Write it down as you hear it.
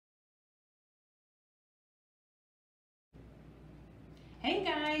Hey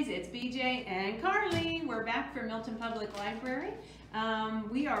guys, it's BJ and Carly. We're back from Milton Public Library.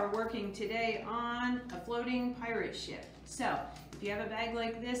 We are working today on a floating pirate ship. So if you have a bag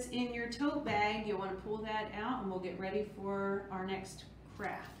like this in your tote bag, you'll want to pull that out and we'll get ready for our next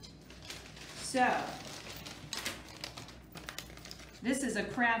craft. So this is a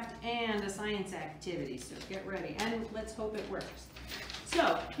craft and a science activity, so get ready and let's hope it works.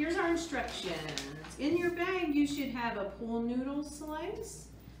 So here's our instructions. In your bag you should have a pool noodle slice,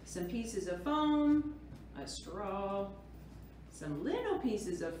 some pieces of foam, a straw, some little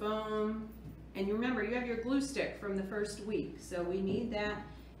pieces of foam, and you remember you have your glue stick from the first week, so we need that.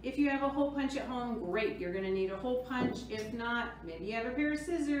 If you have a hole punch at home, great, you're going to need a hole punch. If not, maybe you have a pair of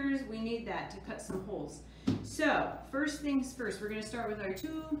scissors, we need that to cut some holes. So first things first, we're going to start with our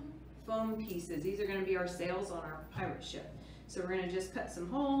two foam pieces. These are going to be our sails on our pirate ship. So we're going to just cut some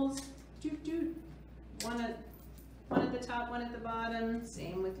holes, one at the top, one at the bottom,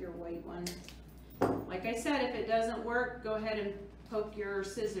 same with your white one. Like I said, if it doesn't work, go ahead and poke your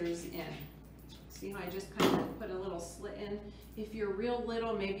scissors in. See how I just kind of put a little slit in? If you're real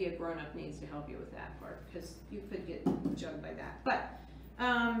little, maybe a grown-up needs to help you with that part because you could get jugged by that.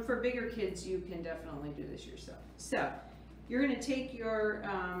 But for bigger kids, you can definitely do this yourself. So you're going to take your,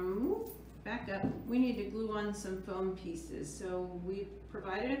 back up, we need to glue on some foam pieces. So we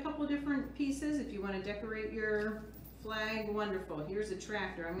provided a couple different pieces. If you want to decorate your flag, wonderful. Here's a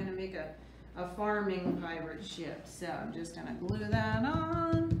tractor. I'm going to make a farming pirate ship. So I'm just going to glue that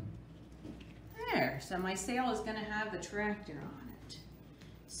on. There. So my sail is going to have the tractor on it.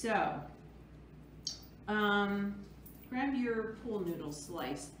 So grab your pool noodle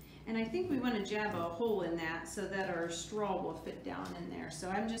slice. And I think we want to jab a hole in that so that our straw will fit down in there. So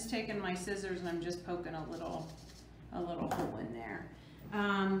I'm just taking my scissors and I'm just poking a little hole in there.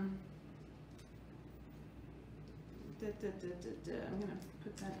 I'm going to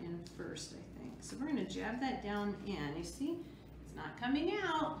put that in first, I think. So we're going to jab that down in. You see, it's not coming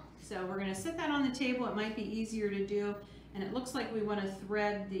out. So we're going to set that on the table. It might be easier to do. And it looks like we want to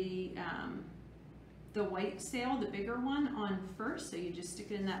thread the white sail, the bigger one, on first, so you just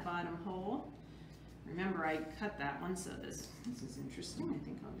stick it in that bottom hole. Remember, I cut that one, so this is interesting. I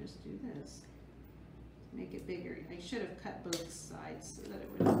think I'll just do this. Make it bigger. I should have cut both sides so that it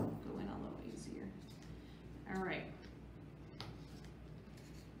would go in a little easier. All right.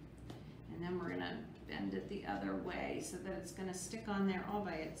 And then we're going to bend it the other way so that it's going to stick on there all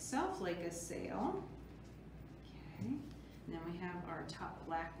by itself like a sail. Okay. And then we have our top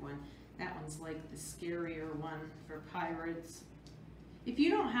black one. That one's like the scarier one for pirates. If you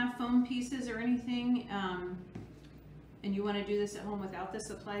don't have foam pieces or anything, and you want to do this at home without the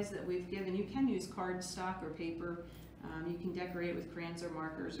supplies that we've given, you can use cardstock or paper. You can decorate with crayons or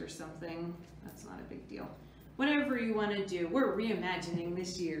markers or something. That's not a big deal. Whatever you want to do, we're reimagining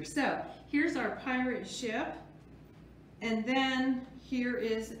this year. So here's our pirate ship. And then here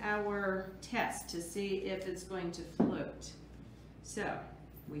is our test to see if it's going to float. So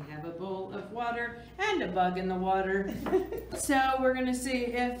we have a bowl of water and a bug in the water. So we're going to see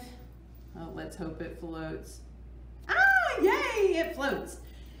if, oh, let's hope it floats. Ah, yay, it floats.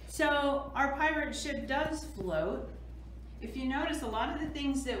 So our pirate ship does float. If you notice, a lot of the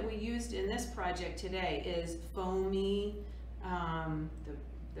things that we used in this project today is foamy,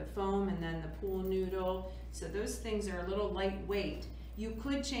 the foam and then the pool noodle. So those things are a little lightweight. You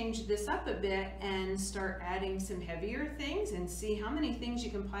could change this up a bit and start adding some heavier things and see how many things you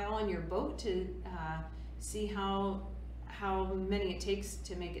can pile on your boat to see how many it takes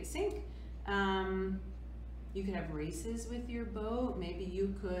to make it sink. You could have races with your boat. Maybe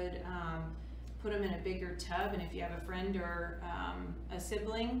you could put them in a bigger tub, and if you have a friend or a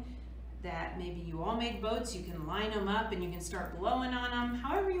sibling that maybe you all made boats, you can line them up and you can start blowing on them,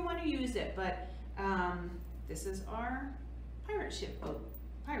 however you want to use it. But this is our pirate ship boat,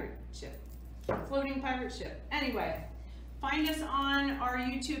 floating pirate ship. Anyway, find us on our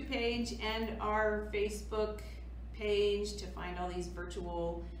YouTube page and our Facebook page to find all these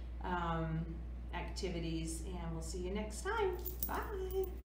virtual activities, and we'll see you next time. Bye.